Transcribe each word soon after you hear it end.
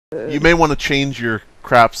You may want to change your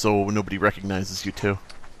crap so nobody recognizes you too.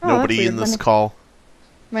 Oh, Nobody in this call.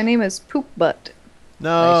 My name is Poop Butt.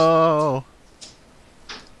 No. Nice.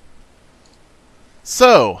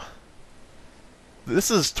 So,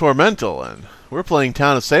 this is Tormental, and we're playing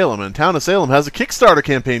Town of Salem, and Town of Salem has a Kickstarter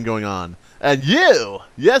campaign going on. And you,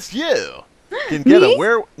 yes you, can get Me?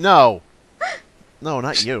 a No,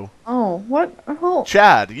 not you. Oh, what? Oh.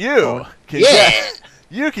 Chad, you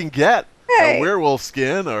can get Hey. a werewolf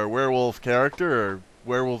skin or a werewolf character or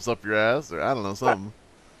werewolves up your ass or I don't know something.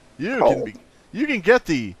 You can get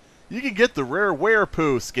the rare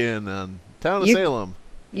werepoo skin on Town of Salem.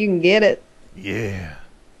 You can get it. Yeah.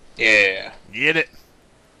 Yeah. Get it.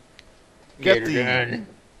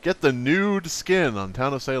 Get the nude skin on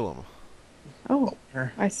Town of Salem. Oh,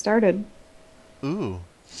 I started. Ooh.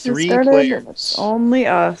 3 started, players. It's only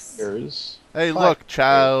us. Hey, look,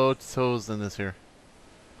 Chow Tozen is here.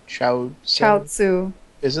 Chow Tzu.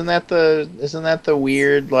 Isn't that the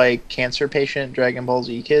weird like cancer patient Dragon Ball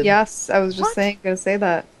Z kid? Yes, I was just gonna say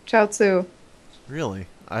that. Chow Tzu. Really?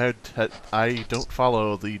 I don't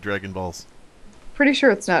follow the Dragon Balls. Pretty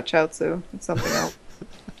sure it's not Chow Tzu. It's something else.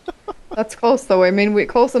 That's close though. I mean,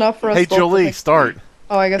 close enough for us. Hey, both Jolie, start.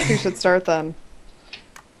 Oh, I guess we should start then.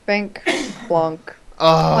 Bank, plunk.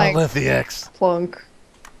 Oh, Plank. Lithiux. Plunk.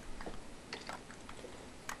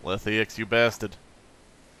 Lithiux, you bastard.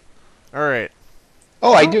 Alright.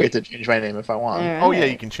 Oh, I do get to change my name if I want. Right. Oh, yeah,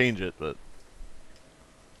 you can change it, but...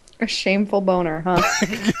 A shameful boner, huh?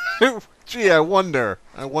 Gee, I wonder.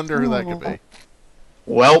 Who that could be.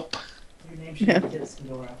 Welp. Your name should be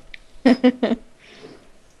Discadora.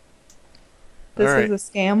 This Alright. is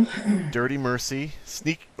a scam. Dirty Mercy.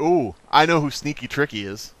 Ooh, I know who Sneaky Tricky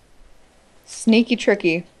is. Sneaky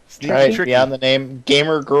Tricky. Sneaky Right, Tricky. beyond the name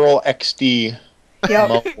Gamer Girl XD. Yep,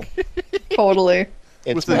 Mo. totally.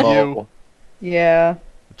 It's With a Mo. U. Yeah,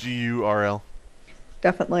 G-U-R-L.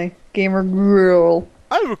 definitely. Gamer girl.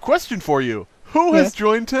 I have a question for you. Who has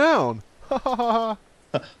joined town? Ha ha ha.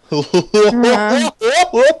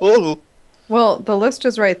 Well, the list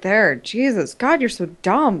is right there. Jesus, God, you're so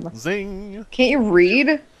dumb. Zing. Can't you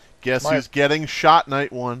read? Guess who's getting shot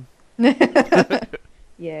night 1?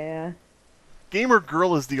 Yeah. Gamer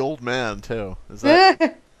Girl is the old man, too. Is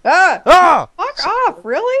that... ah! Ah! Fuck off,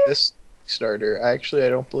 really? This starter. Actually, I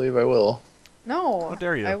don't believe I will. No. How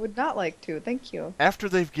dare you. I would not like to. Thank you. After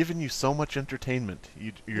they've given you so much entertainment,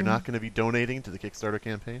 you're not going to be donating to the Kickstarter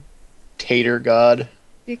campaign? Tater God.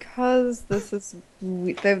 Because this is...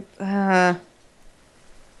 I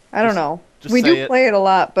don't know. Just We say do it. play it a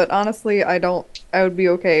lot, but honestly, I would be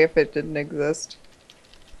okay if it didn't exist.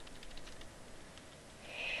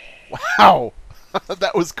 Wow!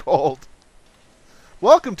 That was cold.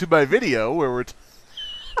 Welcome to my video where we're...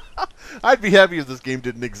 I'd be happy if this game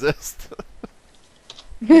didn't exist.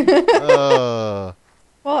 Well,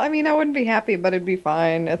 I mean, I wouldn't be happy, but it'd be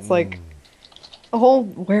fine. It's like a whole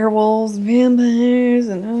werewolves, vampires,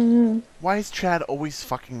 and Why is Chad always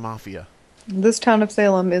fucking Mafia? this town of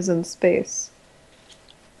Salem is in space.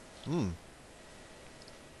 In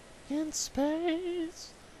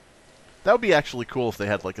space. That would be actually cool if they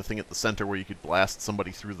had like a thing at the center where you could blast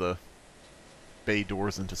somebody through the bay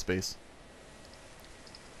doors into space.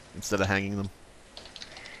 Instead of hanging them.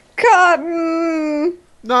 Cotton!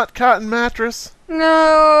 Not Cotton Mattress!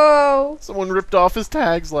 No! Someone ripped off his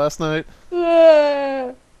tags last night.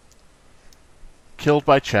 Ah. Killed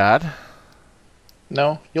by Chad.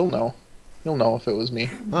 No, you'll know. You'll know if it was me.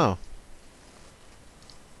 Oh.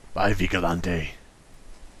 By Vigilante.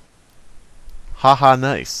 Haha,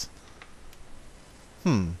 nice.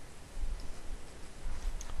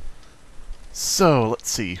 So, let's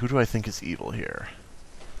see. Who do I think is evil here?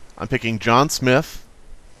 I'm picking John Smith,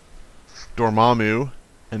 Dormammu,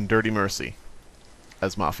 and Dirty Mercy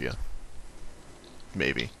as Mafia.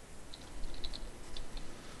 Maybe.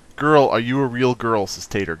 Girl, are you a real girl, says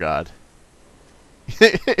Tater God.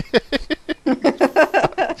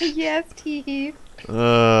 Yes, teehee.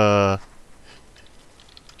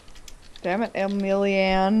 Damn it,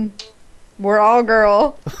 Emilianne. We're all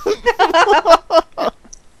girl.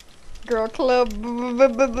 Girl club.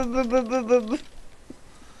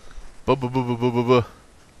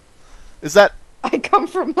 Is that... I come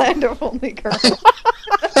from land of only girls.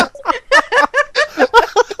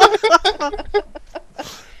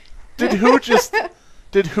 Did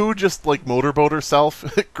who just like motorboat herself?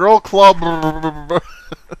 Girl club.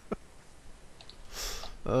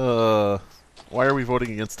 Why are we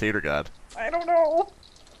voting against Tater God? I don't know.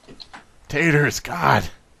 Tater's God.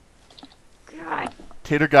 God.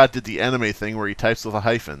 Tater God did the anime thing where he types with a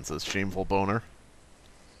hyphen, says shameful boner.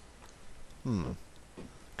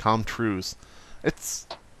 Calm trues. It's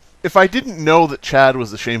if I didn't know that Chad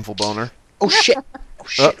was a shameful boner, Oh shit! Oh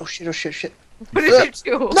shit! Oh shit! Oh shit! Shit! What did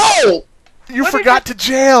you do? No! you What did forgot to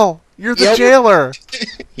jail. You're the Yep. jailer.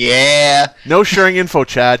 Yeah. No sharing info,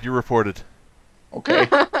 Chad. You reported. Okay.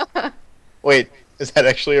 Wait, is that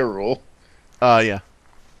actually a rule? Yeah.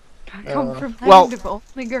 I come from well- land of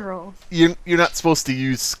only girl. You're not supposed to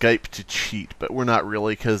use Skype to cheat, but we're not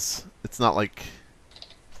really, because it's not like,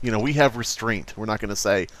 we have restraint. We're not going to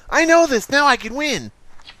say, I know this, now I can win.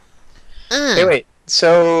 Hey, wait.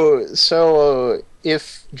 So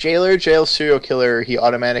if jailer jails serial killer, he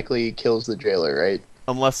automatically kills the jailer, right?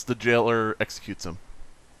 Unless the jailer executes him.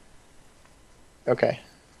 Okay.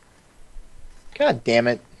 God damn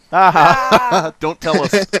it. Don't tell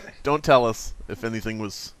us. Don't tell us if anything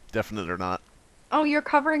was definite or not. Oh, you're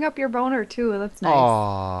covering up your boner too. That's nice.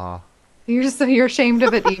 Aww. You're ashamed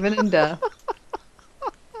of it even in death.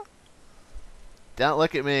 Don't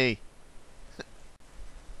look at me.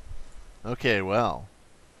 Okay, well.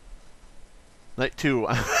 Night 2.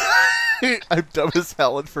 I'm dumb as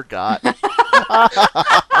hell and forgot.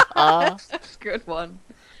 Good one.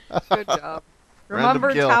 Good job. Random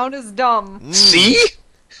Remember, kill. town is dumb. Mm. See?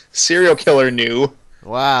 Serial killer knew.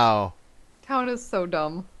 Wow. Town is so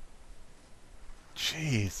dumb.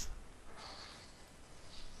 Jeez.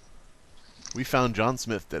 We found John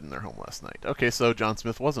Smith dead in their home last night. Okay, so John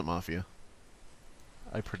Smith wasn't Mafia.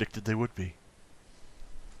 I predicted they would be.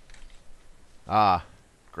 Ah,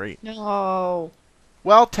 great. No.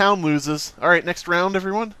 Well, town loses. Alright, next round,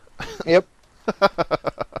 everyone. Yep.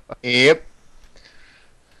 Yep.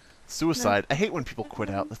 Suicide. I hate when people quit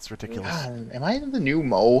out. That's ridiculous. God, am I the new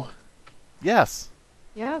Mo? Yes.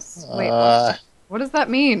 Yes. Wait. What does that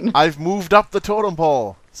mean? I've moved up the totem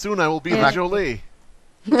pole. Soon I will be the Yeah. Jolie.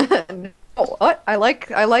 No, what? I like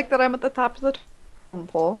that I'm at the top of the totem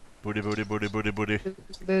pole. Booty, booty, booty, booty, booty.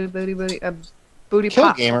 Booty. Booty Kill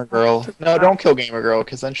pop. Gamer Girl. No, don't kill Gamer Girl,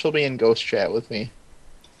 because then she'll be in ghost chat with me.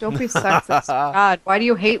 Don't be sexist. God, why do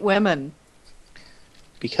you hate women?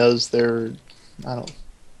 Because they're... I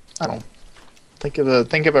don't... Think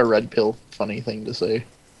of a red pill funny thing to say.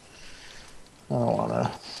 I don't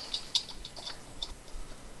wanna...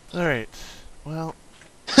 Alright. Well,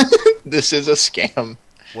 This is a scam.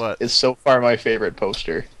 what? Is so far my favorite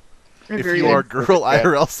poster. If you are girl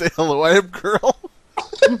IRL, say hello, I am girl.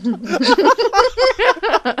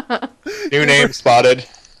 New name spotted.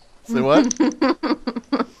 Say what?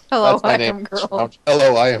 Hello, That's my I name. am girl.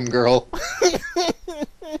 Hello, I am girl.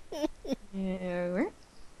 Yeah.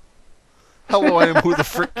 Hello, I am who the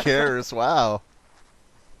frick cares. Wow.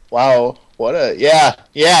 Wow, what a... Yeah.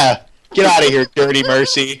 Get out of here, Dirty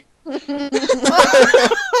Mercy.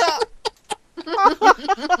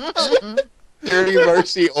 Dirty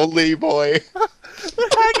Mercy, only boy. They're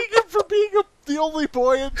hanging him for being the only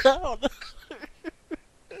boy in town.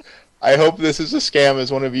 I hope this is a scam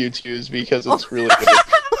as one of you two's because it's really good.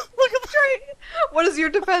 Look at the tree. What is your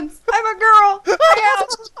defense? I'm a girl. I am.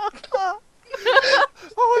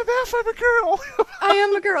 Oh, I'm half. I'm a girl. I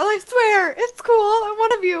am a girl. I swear. It's cool. I'm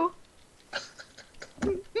one of you.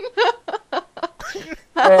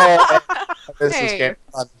 This Hey. is scam.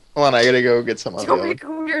 Hold on, I gotta go get some of Don't the make it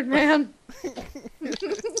weird, man.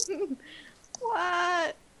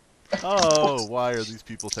 What? Oh, why are these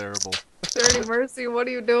people terrible? Dirty Mercy, what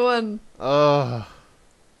are you doing? Oh.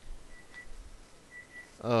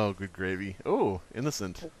 Oh, good gravy. Oh,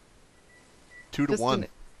 innocent. 2 to Just 1. an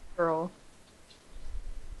girl.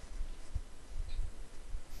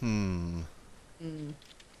 Hmm. Mm.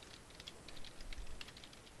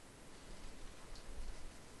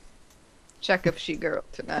 Check if she girl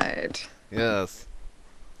tonight. Yes.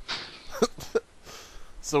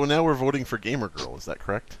 So now we're voting for Gamer Girl, is that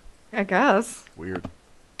correct? I guess. Weird.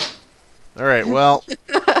 Alright, well.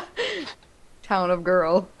 Town of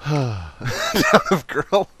girl. Town of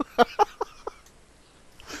Girl.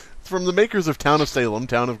 From the makers of Town of Salem,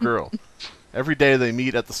 Town of Girl. Every day they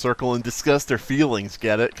meet at the circle and discuss their feelings,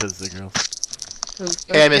 get it? Because they're girls.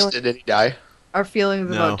 Hey, I missed it. Did he die? Our feelings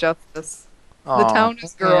No. about justice. The Aw. town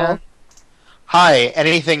is girl. Hi,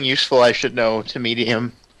 anything useful I should know to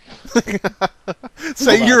medium?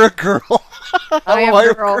 Say Hold you're a girl. I am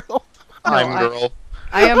Oh, girl. No, I'm girl.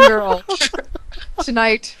 I am girl.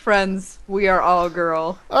 Tonight, friends, we are all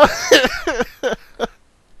girl.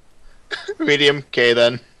 Medium, okay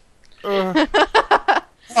then. Uh,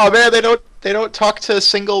 Oh man, they don't talk to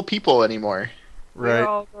single people anymore. We're right.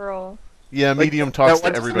 all girl. Yeah, Like, Medium talks that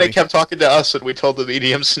one to time everybody. They kept talking to us, and we told the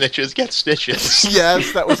medium snitches get stitches.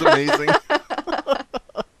 Yes, that was amazing.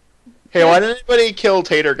 Hey, why didn't anybody kill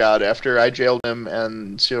Tater God after I jailed him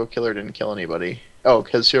and serial killer didn't kill anybody? Oh,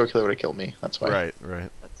 because serial killer would have killed me. That's why.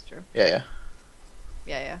 Right. That's true. Yeah.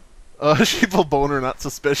 Yeah. Sheeple boner not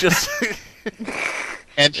suspicious.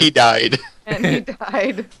 And he died. And he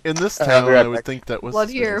died. In this I'll town, be right I would back. think that was Blood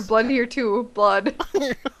here. suspicious. Blood here too. Blood.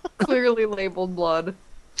 Clearly labeled blood.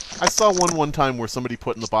 I saw one time where somebody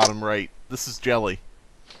put in the bottom right, this is jelly.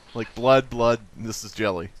 Like blood, and this is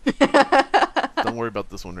jelly. Don't worry about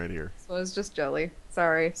this one right here. So it's just jelly.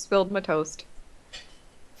 Sorry. Spilled my toast.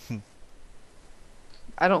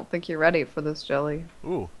 I don't think you're ready for this jelly.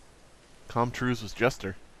 Ooh. Comtrues was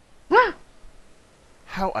Jester.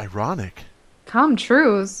 How ironic.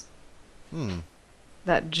 Comtrues. Hmm.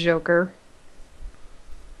 That joker.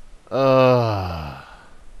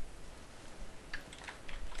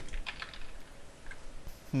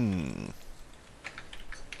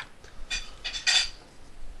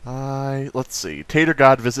 Let's see. Tater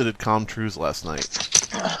God visited Comtrues last night.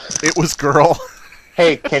 It was girl.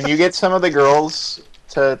 Hey, can you get some of the girls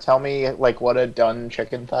to tell me like what a done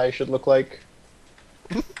chicken thigh should look like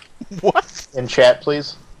What? in chat,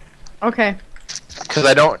 please? Okay. Because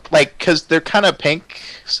I don't like, because they're kind of pink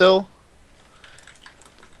still.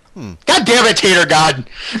 God damn it, Tater God!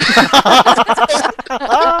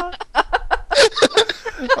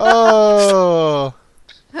 Oh.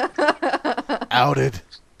 Outed.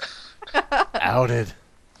 Outed.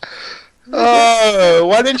 Oh,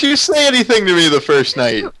 why didn't you say anything to me the first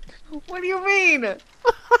night? What do you mean?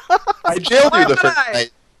 I jailed Why you the would first I?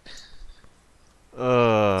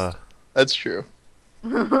 night. That's true.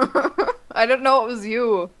 I didn't know it was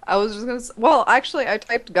you. I was just gonna. Well, actually, I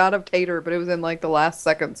typed God of Tater, but it was in like the last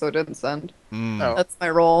second, so it didn't send. Oh. That's my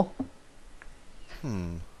role.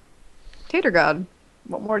 Hmm. Tater God.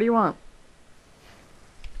 What more do you want?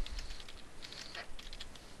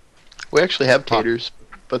 We actually have taters,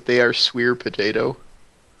 but they are swear potato.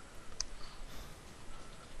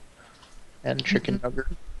 And chicken nugget.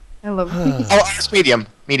 I love Oh, it's medium.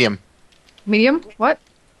 Medium. medium. What?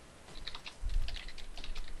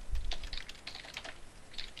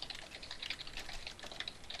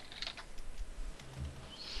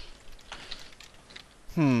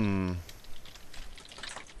 Hmm.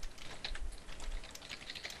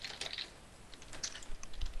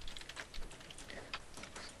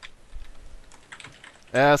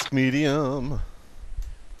 Ask medium.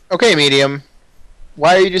 Okay, medium.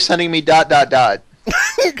 Why are you just sending me dot dot dot?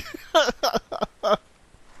 Get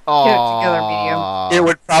it together, medium. It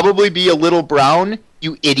would probably be a little brown,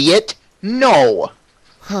 you idiot. No.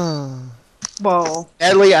 Whoa.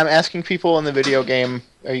 Natalie, I'm asking people in the video game.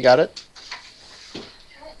 Oh, you got it?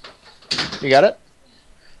 You got it?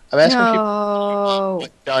 I'm asking people No.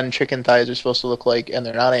 what done chicken thighs are supposed to look like, and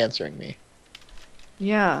they're not answering me.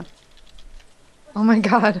 Yeah. Oh my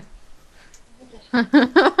god. I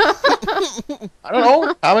don't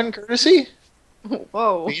know. Common courtesy?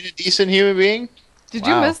 Whoa. Being a decent human being? Did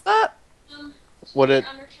Wow. you miss that? Would it?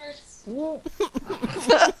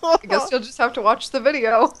 I guess you'll just have to watch the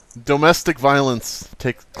video. Domestic violence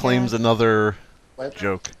claims Yeah. another What?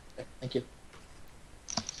 joke. Thank you.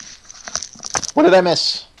 What did I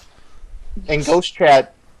miss? In Ghost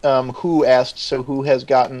Chat, who asked, so who has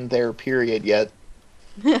gotten their period yet?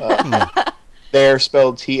 They're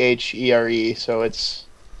spelled T-H-E-R-E, so it's...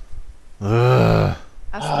 Ugh.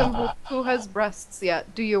 Ask them who has breasts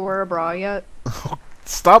yet. Do you wear a bra yet?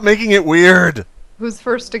 Stop making it weird. Who's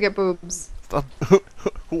first to get boobs? Stop. Who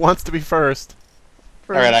wants to be first?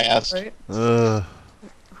 First, Alright, I asked. right? Ugh.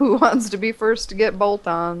 Who wants to be first to get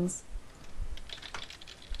bolt-ons?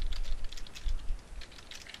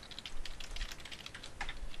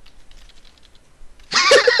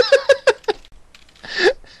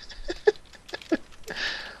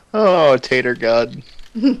 Oh, Tater God.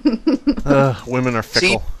 Women are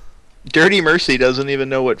fickle. Dirty Mercy doesn't even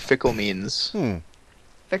know what fickle means.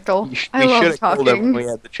 Fickle. We I should love have told him when we talking.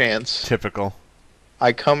 had the chance. Typical.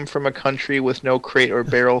 I come from a country with no crate or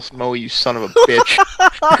barrel smoke, you son of a bitch.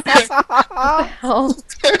 Hell.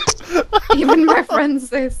 Even my friends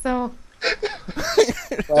say so.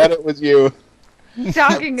 Glad it was you.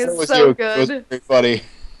 Talking Glad it is was so you. It was good. very funny.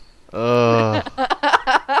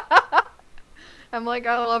 I'm like,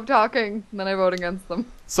 I love talking. And then I vote against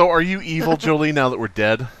them. So are you evil, Jolie, now that we're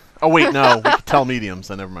dead? Oh, wait, no. We can tell mediums,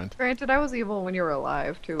 so never mind. Granted, I was evil when you were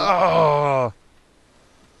alive, too. Oh.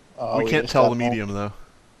 Oh, We can't just tell got the home. medium, though.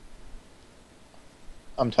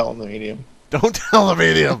 I'm telling the medium. Don't tell the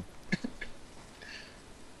medium.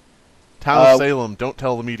 Town of Salem, don't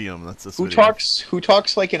tell the medium. That's this Who video. Who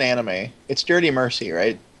talks like an anime? It's Dirty Mercy,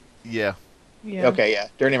 right? Yeah, Yeah. Okay, yeah.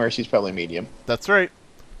 Dirty Mercy's probably medium. that's right.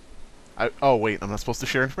 Oh, wait, I'm not supposed to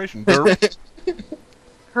share information. Derp.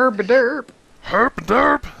 Herb derp. Herp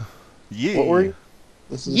derp. Yeah. What were you?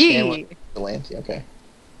 This is Yee. Vigilante, okay.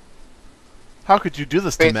 How could you do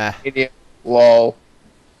this to me? Idiot. Lol.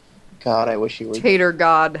 God, I wish you would. Tater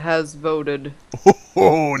God has voted.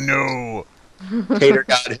 Oh no! Tater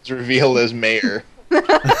God is revealed as mayor.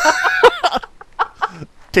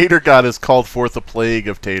 Tater God has called forth a plague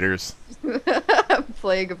of taters.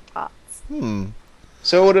 Plague of tots.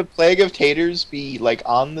 So would a plague of taters be like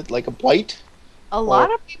like a blight? A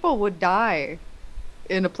lot of people would die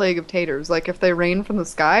in a plague of taters. Like if they rain from the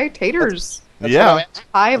sky, taters, That's Yeah. what I'm asking.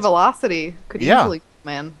 high velocity, could Yeah. easily kill a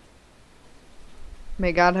man.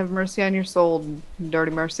 May God have mercy on your soul,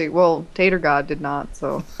 dirty mercy. Well, Tater God did not,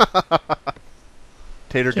 so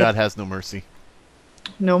Tater God has no mercy.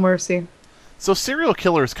 no mercy. So serial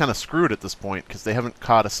killer is kind of screwed at this point because they haven't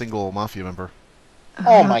caught a single mafia member.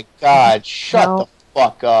 Oh my God! Shut No. the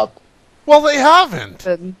fuck up. Well, they haven't.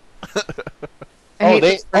 Good. I Oh, hate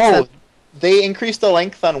they this person. they increased the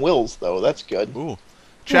length on wills though. That's good. Ooh,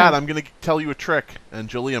 Chad, Yeah. I'm gonna tell you a trick, and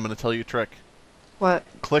Jolie, I'm gonna tell you a trick. What?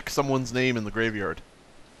 Click someone's name in the graveyard.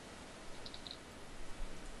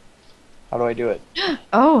 How do I do it?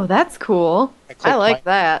 Oh, that's cool. I I clicked like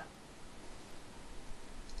that.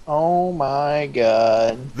 Oh my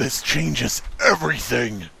God! This changes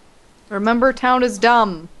everything. Remember, town is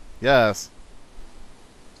dumb. Yes.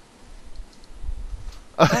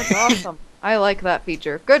 That's awesome. I like that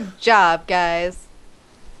feature. Good job, guys.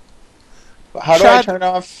 How do I Chad- turn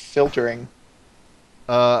off filtering?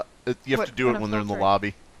 You have What to do kind it of when they're in the filtering?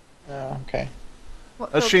 lobby. Oh, okay. What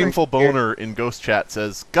A filter? shameful boner in Ghost Chat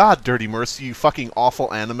says, "God, Dirty Mercy, you fucking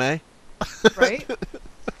awful anime." Right?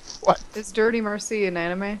 What? Is Dirty Mercy an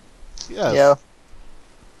anime? Yes. Yeah.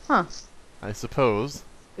 Huh. I suppose.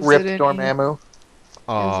 Is Rip it any- Dormammu.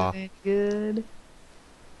 Aw. Is it any good?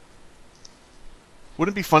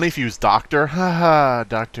 Wouldn't it be funny if he was Doctor? Haha,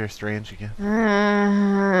 Doctor Strange again.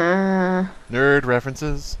 Nerd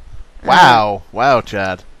references. Wow. Wow,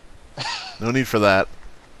 Chad. No need for that.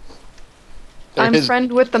 There I'm is-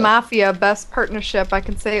 friend with the mafia. Best partnership. I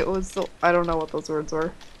can say it was. I don't know what those words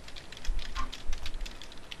were.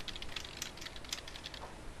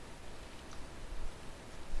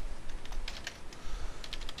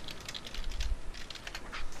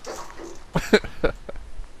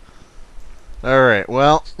 Alright,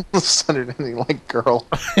 well. sounded anything like girl.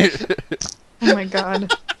 Oh my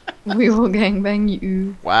god. We will gangbang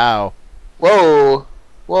you. Wow. Whoa!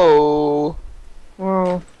 Whoa!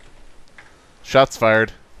 Whoa. Shots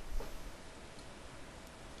fired.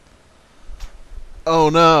 Oh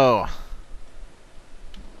no.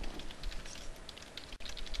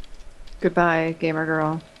 Goodbye, gamer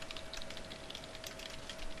girl.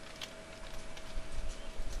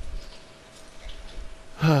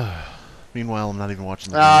 Meanwhile, I'm not even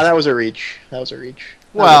watching the Ah, game. that was a reach. That was a reach.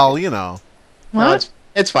 Well, you know. No, What?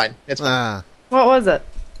 it's fine. It's fine. Ah. What was it?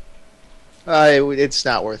 It's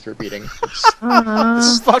not worth repeating.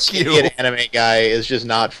 Uh, Fuck you. Idiot anime guy is just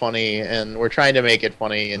not funny, and we're trying to make it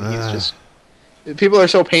funny, and he's just. People are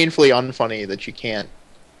so painfully unfunny that you can't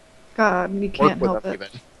God, you work can't with help them it. even.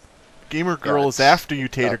 Gamer Girl Yeah, is after you,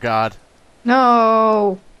 Tater oh. God.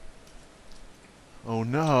 No. Oh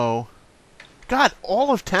no. God,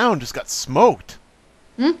 all of town just got smoked.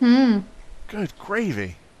 Mm-hmm. Good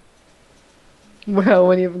gravy. Well,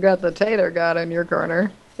 when you've got the tater god in your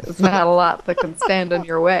corner, there's not a lot that can stand in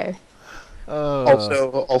your way.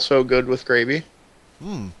 Also good with gravy.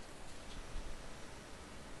 Hmm.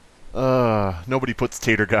 Nobody puts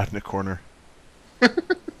Tater God in a corner. Tisk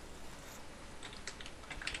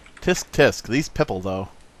tisk. These pipple though.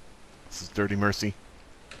 This is Dirty Mercy.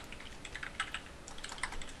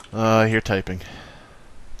 I hear typing.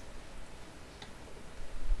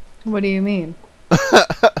 What do you mean?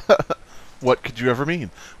 What could you ever mean?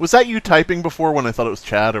 Was that you typing before when I thought it was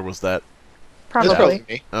Chad, or was that... It's Probably. probably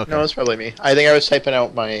me. Okay. No, it's probably me. I think I was typing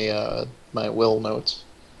out my my will notes.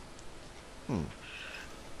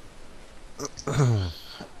 All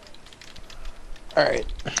right.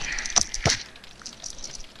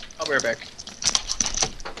 I'll be right back.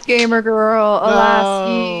 Gamer girl,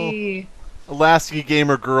 Alasky. Alasky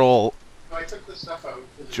Gamer Girl, I took this stuff out.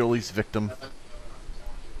 Jolie's victim.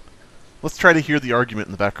 Let's try to hear the argument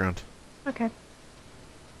in the background. Okay.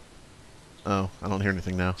 Oh, I don't hear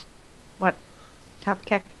anything now. What? Top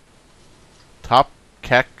kick. Top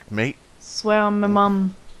cack, mate. Swear on my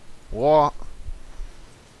mum. What?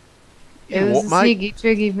 It was a sneaky,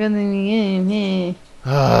 tricky feeling in the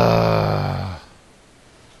Ah.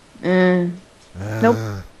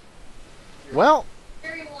 Nope. Well,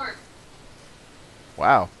 Very warm.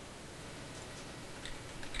 wow.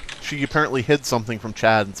 She apparently hid something from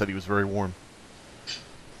Chad and said he was very warm.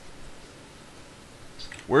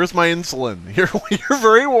 Where's my insulin? You're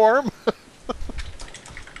very warm.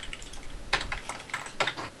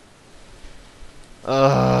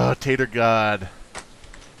 Tater God.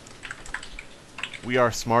 We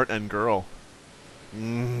are smart and girl.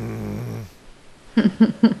 Mm.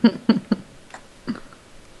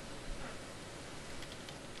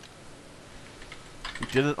 We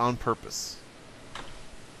did it on purpose.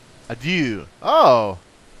 Adieu. Oh!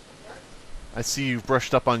 I see you've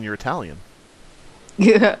brushed up on your Italian.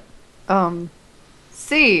 Yeah.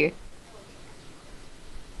 C.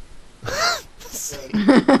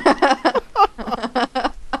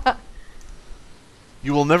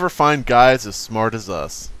 You will never find guys as smart as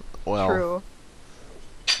us. Well, True.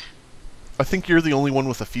 I think you're the only one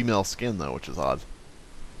with a female skin, though, which is odd.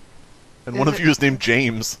 And one Is of it- you is named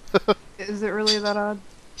James. Is it really that odd?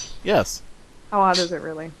 Yes. How odd is it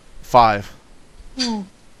really? 5. Oh.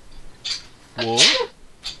 Whoa.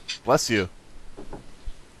 Bless you.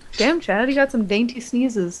 Damn, Chad, you got some dainty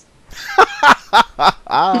sneezes.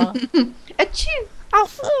 Ah.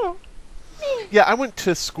 Achoo! Yeah, I went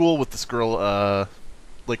to school with this girl,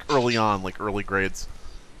 like early on, like early grades,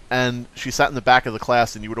 and she sat in the back of the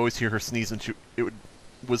class, and you would always hear her sneeze, and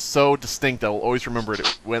was so distinct I will always remember it.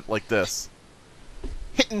 It went like this: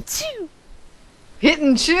 hittin' chew, Hit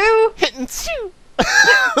and chew? hittin' chew.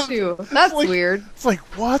 Chew. That's like- weird. It's like,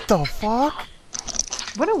 what the fuck?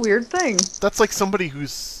 What a weird thing. That's like somebody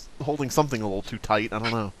who's holding something a little too tight. I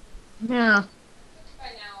don't know. Yeah.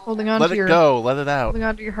 Holding on Let to it your go. Let it out. holding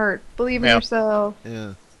on to your heart. Believe in Yeah. yourself.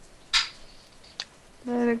 Yeah.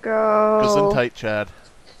 Let it go. Gesundheit, Chad.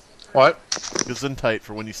 What? Gesundheit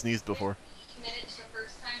for when you sneezed before. Committed to the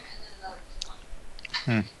first time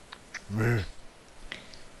and then another one.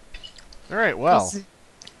 All right. Well.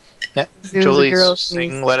 Yeah. As soon as a Jolie, girl sing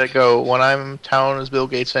sneezes. Let It Go. When I'm town is Bill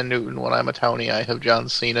Gates and Newton. When I'm a townie, I have John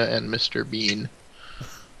Cena and Mr. Bean.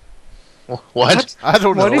 What? I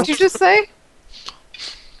don't know. What did you just say?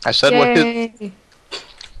 I said what his... Yay.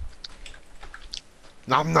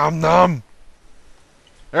 Nom nom nom.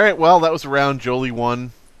 All right. Well, that was around Jolie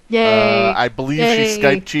won. Yay. I believe Yay. she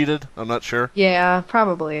Skype cheated. I'm not sure. Yeah,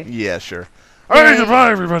 probably. Yeah, sure. All right. Yay.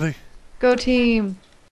 Goodbye, everybody. Go team.